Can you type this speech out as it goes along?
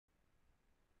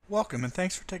Welcome and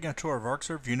thanks for taking a tour of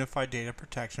ArcServe Unified Data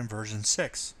Protection version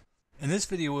 6. In this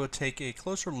video we'll take a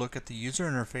closer look at the user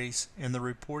interface and the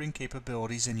reporting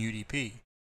capabilities in UDP.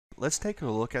 Let's take a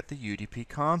look at the UDP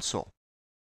console.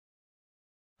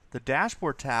 The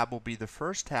Dashboard tab will be the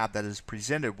first tab that is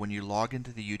presented when you log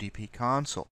into the UDP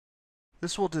console.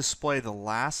 This will display the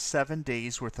last 7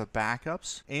 days worth of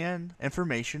backups and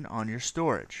information on your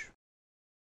storage.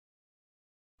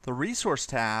 The Resource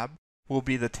tab will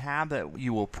be the tab that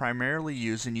you will primarily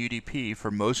use in UDP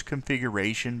for most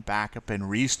configuration, backup, and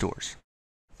restores.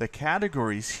 The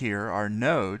categories here are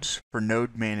Nodes for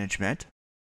node management,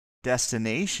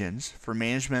 Destinations for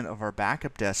management of our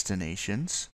backup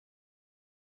destinations,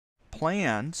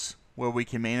 Plans where we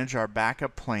can manage our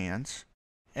backup plans,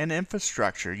 and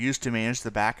Infrastructure used to manage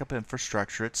the backup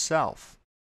infrastructure itself.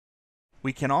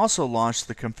 We can also launch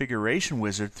the configuration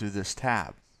wizard through this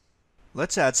tab.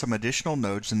 Let's add some additional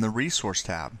nodes in the Resource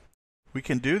tab. We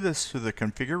can do this through the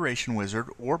configuration wizard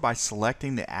or by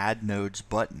selecting the Add Nodes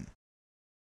button.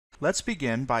 Let's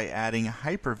begin by adding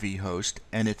Hyper-V host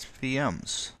and its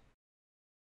VMs.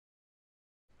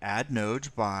 Add nodes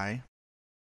by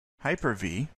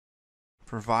Hyper-V.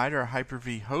 Provide our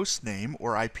Hyper-V host name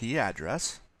or IP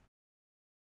address.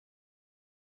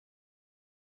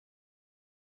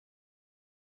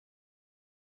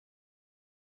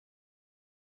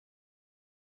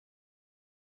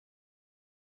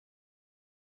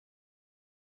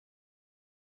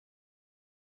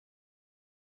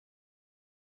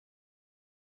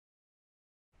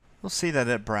 We'll see that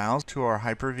it browsed to our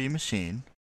Hyper-V machine.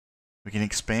 We can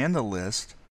expand the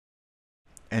list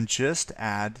and just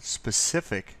add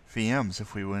specific VMs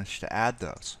if we wish to add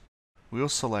those. We'll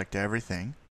select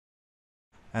everything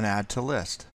and add to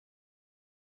list.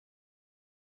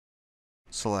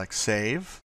 Select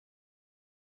Save.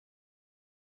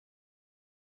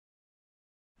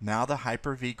 Now the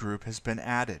Hyper-V group has been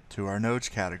added to our nodes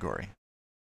category.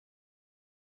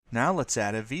 Now let's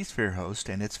add a vSphere host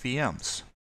and its VMs.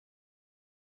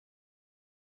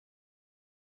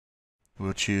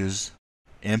 We'll choose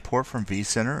Import from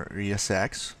vCenter or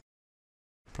ESX,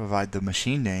 provide the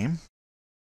machine name,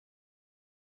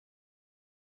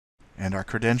 and our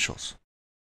credentials.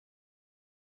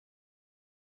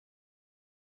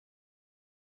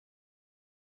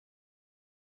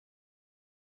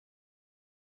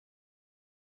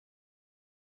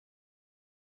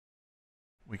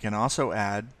 We can also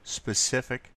add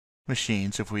specific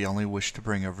machines if we only wish to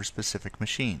bring over specific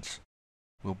machines.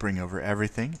 We'll bring over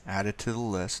everything, add it to the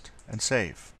list, and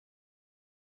save.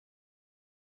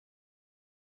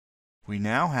 We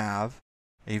now have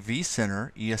a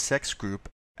vCenter ESX group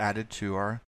added to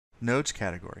our nodes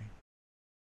category.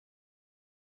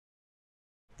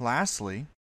 Lastly,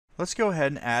 let's go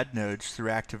ahead and add nodes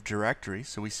through Active Directory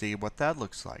so we see what that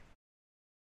looks like.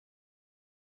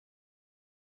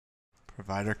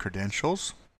 Provide our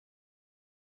credentials.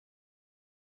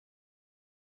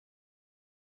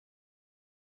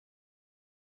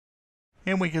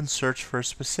 And we can search for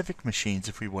specific machines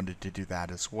if we wanted to do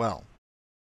that as well.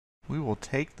 We will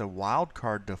take the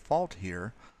wildcard default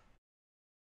here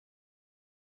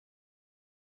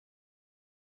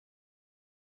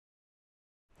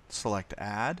select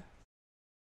Add,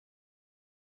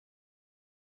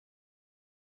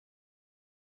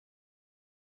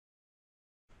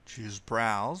 choose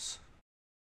Browse,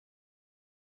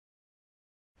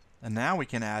 and now we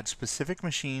can add specific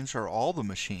machines or all the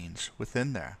machines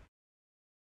within there.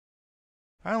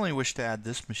 I only wish to add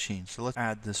this machine, so let's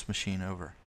add this machine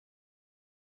over.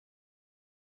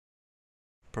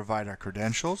 Provide our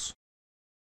credentials.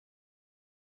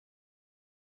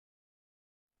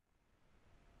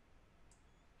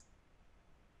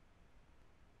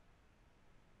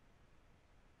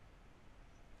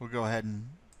 We'll go ahead and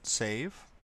save.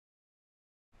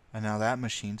 And now that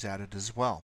machine's added as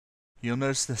well. You'll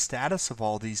notice the status of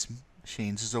all these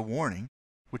machines is a warning,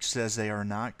 which says they are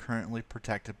not currently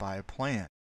protected by a plan.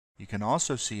 You can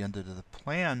also see under the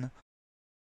plan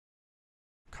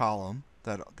column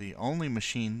that the only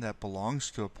machine that belongs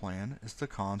to a plan is the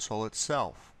console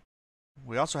itself.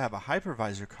 We also have a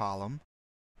hypervisor column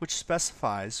which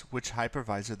specifies which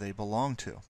hypervisor they belong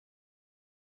to.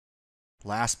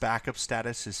 Last backup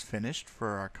status is finished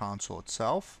for our console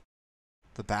itself,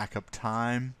 the backup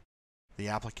time, the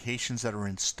applications that are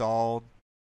installed,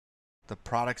 the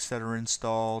products that are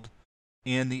installed,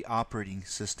 and the operating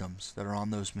systems that are on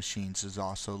those machines is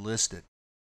also listed.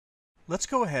 Let's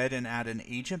go ahead and add an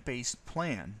agent-based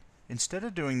plan. Instead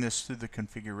of doing this through the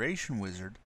configuration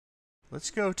wizard,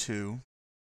 let's go to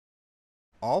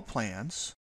All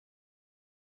Plans,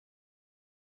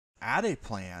 Add a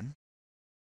Plan,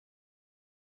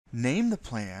 name the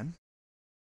plan,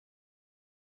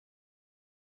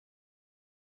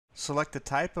 select the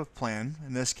type of plan,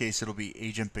 in this case it'll be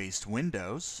agent-based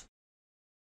Windows,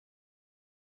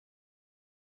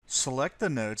 select the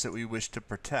nodes that we wish to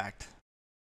protect,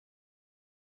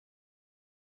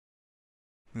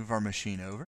 move our machine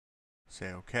over,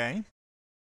 say OK,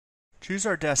 choose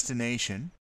our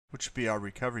destination, which will be our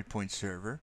recovery point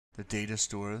server, the data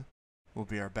store will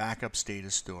be our backups data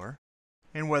store,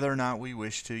 and whether or not we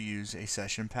wish to use a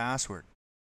session password.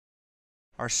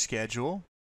 Our schedule,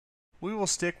 we will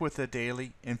stick with the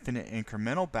daily infinite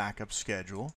incremental backup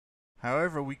schedule.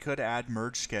 However, we could add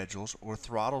merge schedules or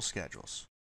throttle schedules.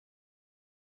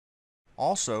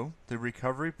 Also, the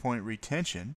recovery point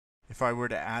retention, if I were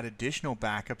to add additional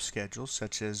backup schedules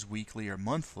such as weekly or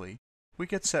monthly, we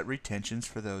could set retentions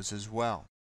for those as well.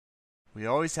 We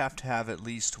always have to have at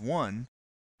least one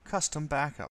custom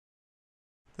backup.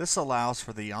 This allows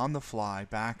for the on-the-fly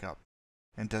backup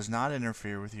and does not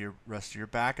interfere with the rest of your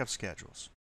backup schedules.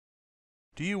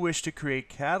 Do you wish to create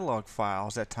catalog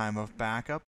files at time of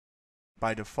backup?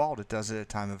 By default, it does it at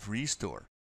time of restore.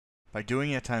 By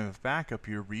doing it at time of backup,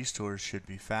 your restores should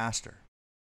be faster.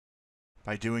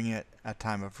 By doing it at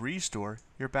time of restore,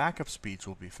 your backup speeds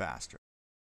will be faster.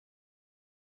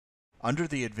 Under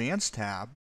the Advanced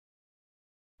tab,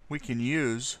 we can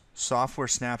use software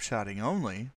snapshotting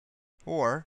only,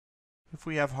 or if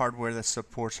we have hardware that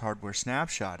supports hardware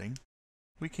snapshotting,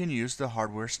 we can use the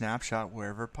Hardware Snapshot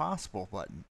Wherever Possible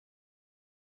button.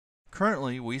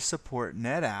 Currently, we support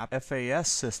NetApp FAS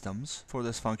systems for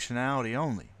this functionality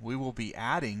only. We will be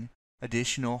adding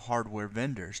additional hardware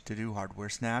vendors to do hardware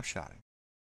snapshotting.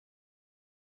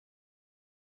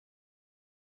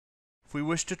 If we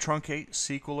wish to truncate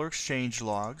SQL or Exchange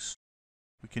logs,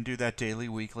 we can do that daily,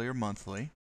 weekly, or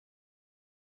monthly.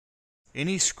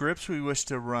 Any scripts we wish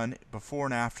to run before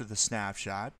and after the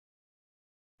snapshot,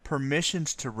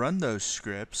 permissions to run those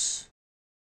scripts,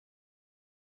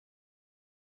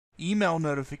 email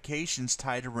notifications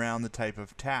tied around the type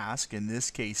of task, in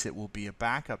this case it will be a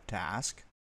backup task,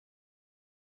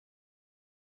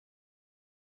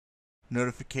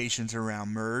 notifications around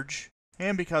merge,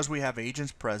 and because we have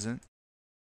agents present,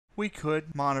 we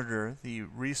could monitor the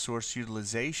resource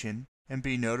utilization and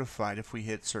be notified if we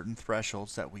hit certain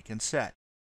thresholds that we can set.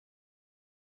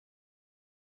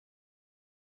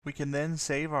 We can then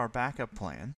save our backup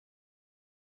plan.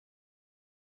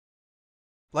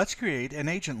 Let's create an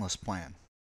agentless plan.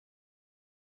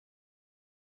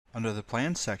 Under the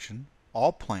Plans section,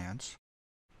 All Plans,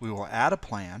 we will add a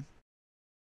plan,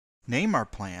 name our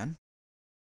plan,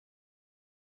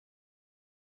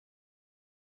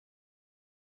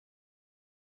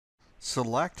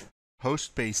 select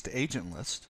Host-Based Agent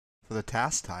List for the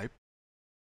task type,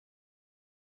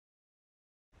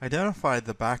 identify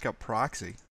the backup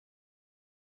proxy,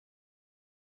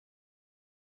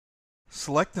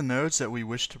 select the nodes that we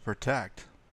wish to protect,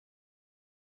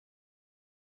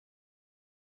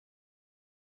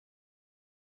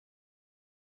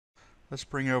 let's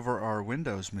bring over our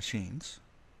Windows machines,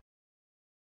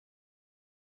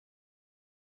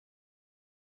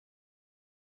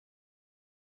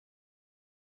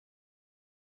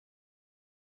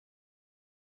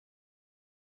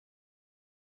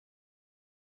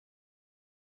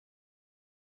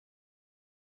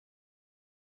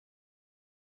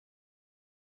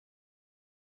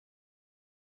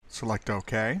 select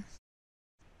OK.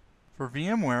 For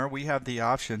VMware, we have the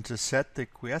option to set the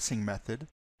quiescing method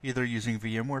either using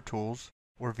VMware Tools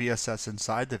or VSS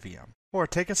inside the VM, or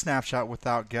take a snapshot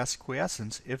without guest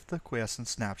quiescence if the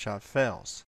quiescence snapshot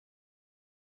fails.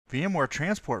 VMware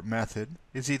transport method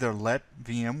is either let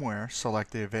VMware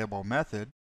select the available method,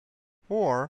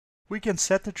 or we can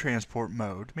set the transport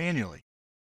mode manually.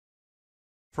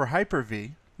 For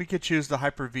Hyper-V, we could choose the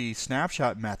Hyper-V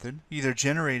snapshot method, either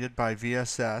generated by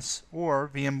VSS or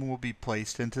VM will be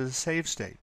placed into the save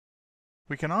state.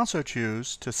 We can also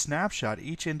choose to snapshot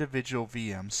each individual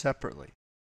VM separately.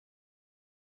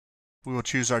 We will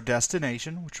choose our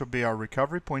destination, which will be our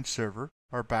recovery point server,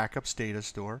 our backups data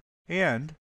store,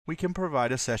 and we can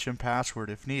provide a session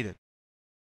password if needed.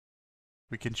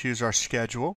 We can choose our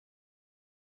schedule.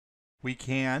 We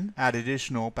can add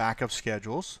additional backup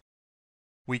schedules.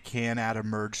 We can add a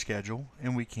merge schedule,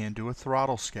 and we can do a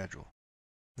throttle schedule.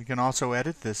 We can also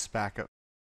edit this backup.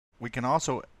 We can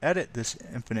also edit this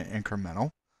infinite incremental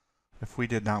if we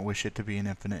did not wish it to be an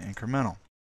infinite incremental.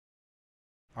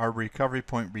 Our recovery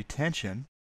point retention,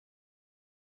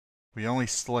 we only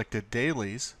selected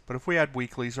dailies, but if we had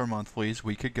weeklies or monthlies,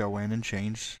 we could go in and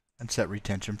change and set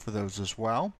retention for those as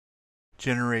well.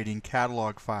 Generating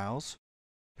catalog files.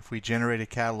 If we generate a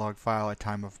catalog file at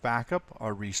time of backup,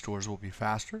 our restores will be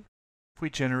faster. If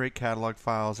we generate catalog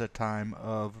files at time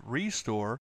of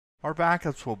restore, our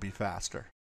backups will be faster.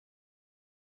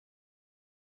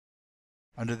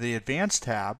 Under the Advanced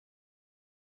tab,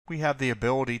 we have the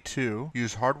ability to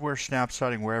use hardware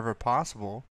snapshotting wherever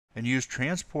possible and use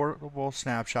transportable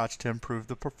snapshots to improve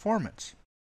the performance.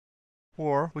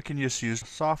 Or we can just use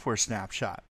software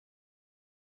snapshot.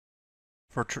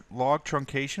 For log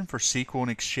truncation for SQL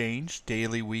and Exchange,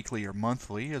 daily, weekly, or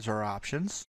monthly is our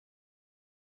options.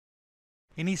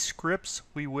 Any scripts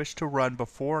we wish to run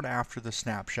before and after the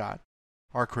snapshot,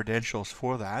 our credentials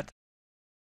for that.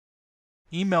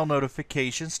 Email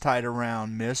notifications tied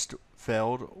around missed,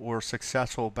 failed, or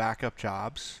successful backup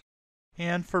jobs,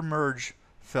 and for merge,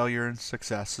 failure, and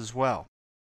success as well.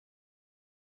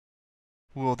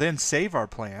 We will then save our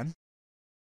plan,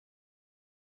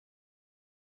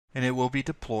 and it will be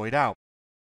deployed out.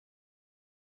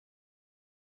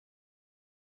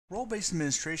 Role-based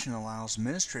administration allows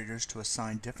administrators to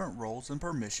assign different roles and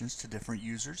permissions to different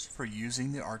users for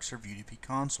using the ArcServe UDP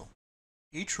console.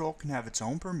 Each role can have its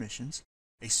own permissions.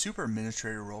 A super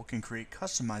administrator role can create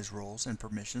customized roles and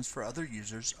permissions for other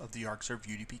users of the ArcServe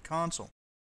UDP console.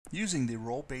 Using the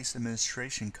role-based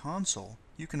administration console,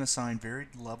 you can assign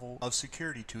varied level of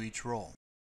security to each role.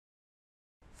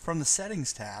 From the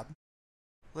Settings tab,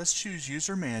 let's choose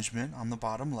User Management on the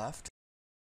bottom left.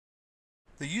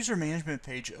 The User Management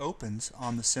page opens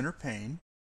on the center pane.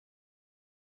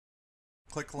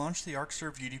 Click Launch the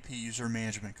ArcServe UDP User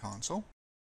Management Console.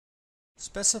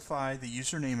 Specify the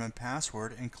username and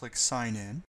password and click Sign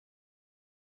In.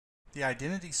 The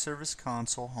Identity Service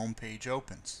Console homepage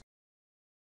opens.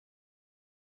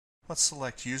 Let's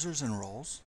select Users and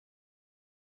Roles.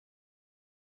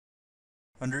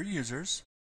 Under Users,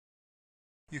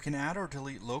 you can add or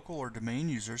delete local or domain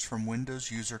users from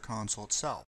Windows User Console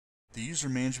itself. The user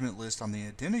management list on the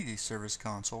Identity Service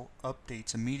Console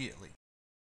updates immediately.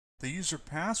 The user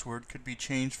password could be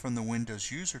changed from the Windows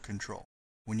User Control.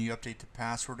 When you update the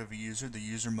password of a user, the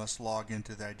user must log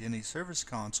into the Identity Service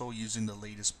Console using the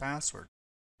latest password.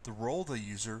 The role of the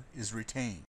user is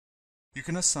retained. You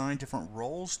can assign different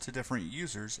roles to different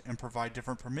users and provide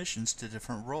different permissions to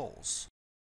different roles.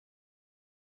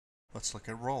 Let's look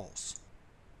at roles.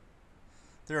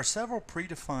 There are several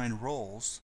predefined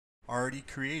roles already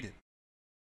created.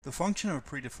 The function of a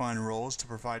predefined role is to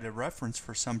provide a reference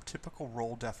for some typical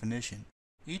role definition.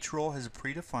 Each role has a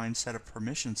predefined set of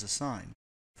permissions assigned.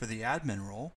 For the admin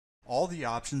role, all the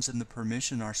options in the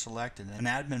permission are selected, and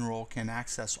an admin role can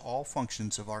access all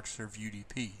functions of ArcServe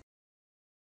UDP.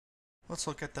 Let's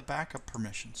look at the backup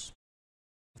permissions.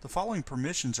 The following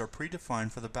permissions are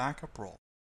predefined for the backup role: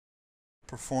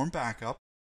 Perform Backup,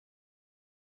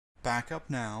 Backup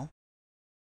Now,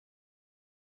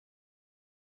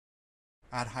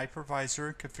 Add Hypervisor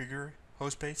and Configure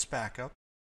Host-Based Backup,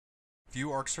 View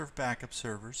ArcServe Backup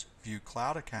Servers, View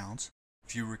Cloud Accounts,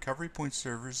 View Recovery Point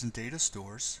Servers and Data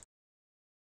Stores,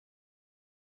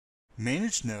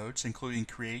 Manage Nodes including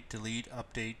Create, Delete,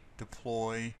 Update,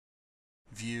 Deploy,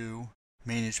 View,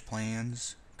 Manage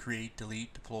Plans, Create,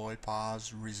 Delete, Deploy,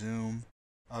 Pause, Resume,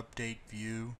 Update,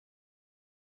 View,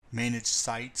 Manage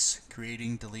Sites,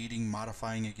 creating, deleting,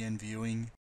 modifying, again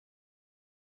viewing,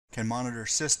 can monitor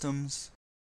systems,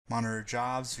 monitor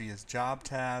jobs via Job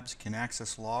tabs, can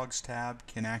access Logs tab,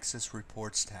 can access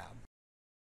Reports tab.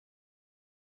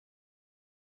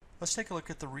 Let's take a look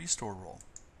at the Restore role.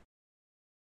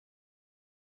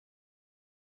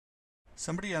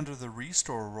 Somebody under the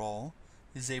Restore role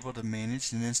is able to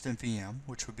manage an instant VM,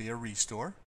 which would be a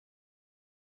restore,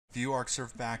 view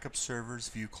ArcServe backup servers,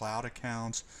 view cloud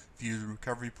accounts, view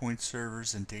recovery point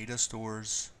servers and data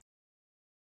stores,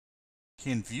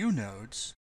 can view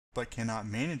nodes but cannot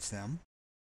manage them,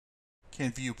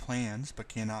 can view plans but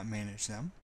cannot manage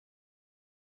them,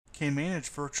 can manage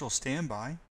virtual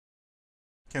standby,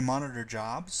 can monitor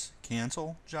jobs,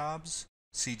 cancel jobs,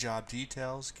 see job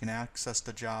details, can access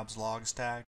the jobs logs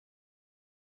tag,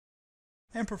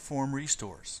 and perform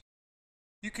restores.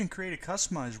 You can create a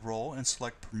customized role and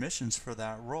select permissions for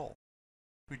that role.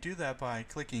 We do that by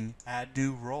clicking Add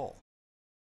New Role.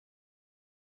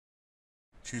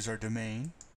 Choose our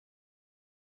domain,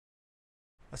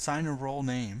 assign a role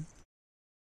name,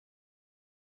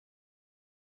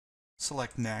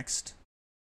 select Next,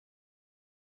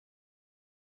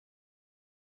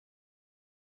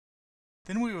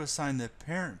 then we will assign the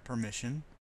parent permission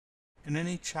and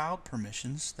any child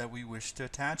permissions that we wish to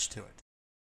attach to it.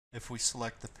 If we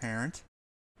select the parent,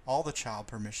 all the child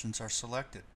permissions are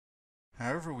selected.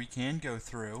 However, we can go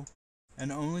through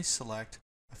and only select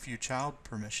a few child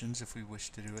permissions if we wish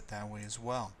to do it that way as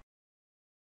well.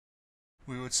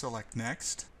 We would select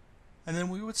Next, and then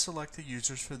we would select the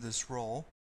users for this role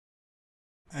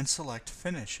and select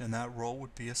Finish, and that role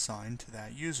would be assigned to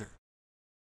that user.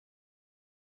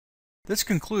 This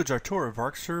concludes our tour of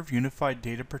ArcServe Unified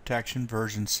Data Protection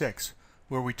version 6,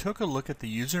 where we took a look at the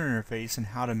user interface and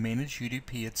how to manage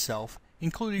UDP itself,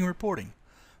 including reporting.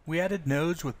 We added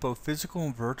nodes with both physical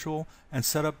and virtual and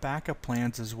set up backup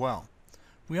plans as well.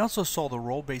 We also saw the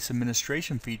role-based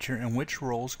administration feature in which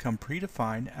roles come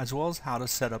predefined, as well as how to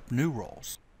set up new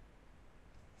roles.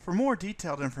 For more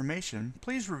detailed information,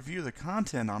 please review the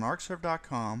content on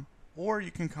arcserve.com, or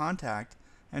you can contact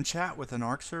and chat with an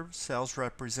ArcServe sales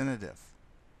representative.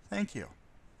 Thank you.